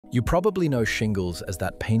You probably know shingles as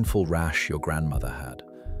that painful rash your grandmother had.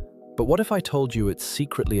 But what if I told you it's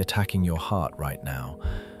secretly attacking your heart right now,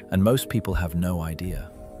 and most people have no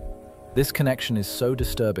idea? This connection is so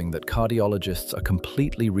disturbing that cardiologists are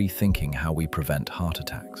completely rethinking how we prevent heart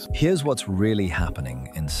attacks. Here's what's really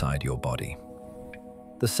happening inside your body.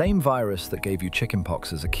 The same virus that gave you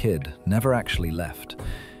chickenpox as a kid never actually left.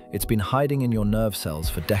 It's been hiding in your nerve cells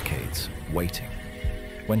for decades, waiting.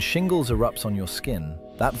 When shingles erupts on your skin,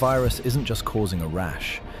 that virus isn't just causing a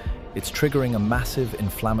rash. It's triggering a massive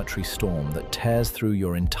inflammatory storm that tears through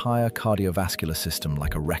your entire cardiovascular system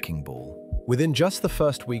like a wrecking ball. Within just the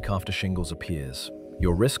first week after shingles appears,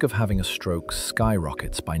 your risk of having a stroke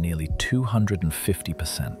skyrockets by nearly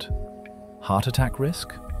 250%. Heart attack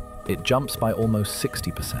risk? It jumps by almost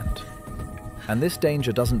 60%. And this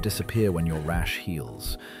danger doesn't disappear when your rash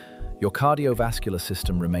heals. Your cardiovascular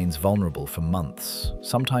system remains vulnerable for months,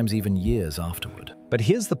 sometimes even years afterward. But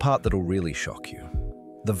here's the part that'll really shock you.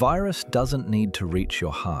 The virus doesn't need to reach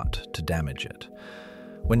your heart to damage it.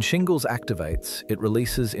 When shingles activates, it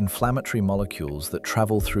releases inflammatory molecules that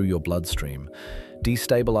travel through your bloodstream,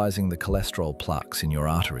 destabilizing the cholesterol plaques in your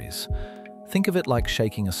arteries. Think of it like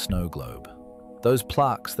shaking a snow globe. Those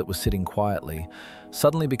plaques that were sitting quietly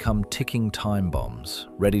suddenly become ticking time bombs,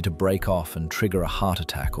 ready to break off and trigger a heart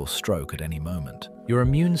attack or stroke at any moment. Your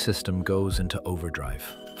immune system goes into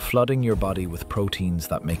overdrive, flooding your body with proteins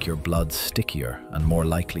that make your blood stickier and more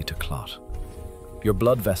likely to clot. Your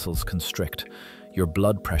blood vessels constrict, your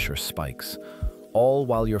blood pressure spikes, all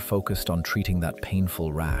while you're focused on treating that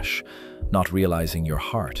painful rash, not realizing your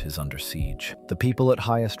heart is under siege. The people at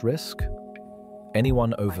highest risk?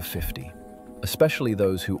 Anyone over 50, especially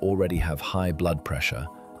those who already have high blood pressure,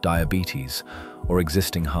 diabetes, or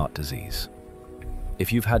existing heart disease.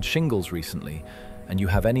 If you've had shingles recently, and you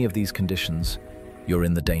have any of these conditions, you're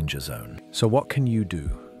in the danger zone. So what can you do?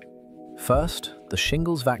 First, the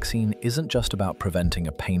shingles vaccine isn't just about preventing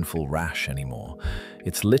a painful rash anymore.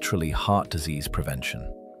 It's literally heart disease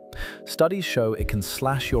prevention. Studies show it can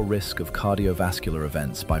slash your risk of cardiovascular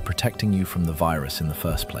events by protecting you from the virus in the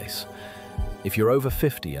first place. If you're over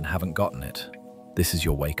 50 and haven't gotten it, this is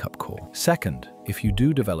your wake-up call. Second, if you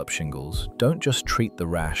do develop shingles, don't just treat the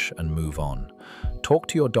rash and move on. Talk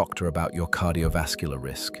to your doctor about your cardiovascular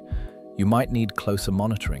risk. You might need closer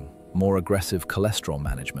monitoring, more aggressive cholesterol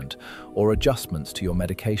management, or adjustments to your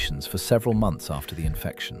medications for several months after the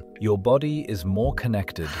infection. Your body is more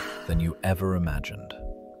connected than you ever imagined.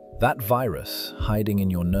 That virus hiding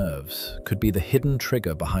in your nerves could be the hidden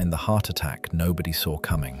trigger behind the heart attack nobody saw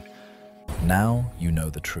coming. Now you know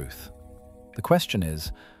the truth. The question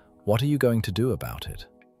is, what are you going to do about it?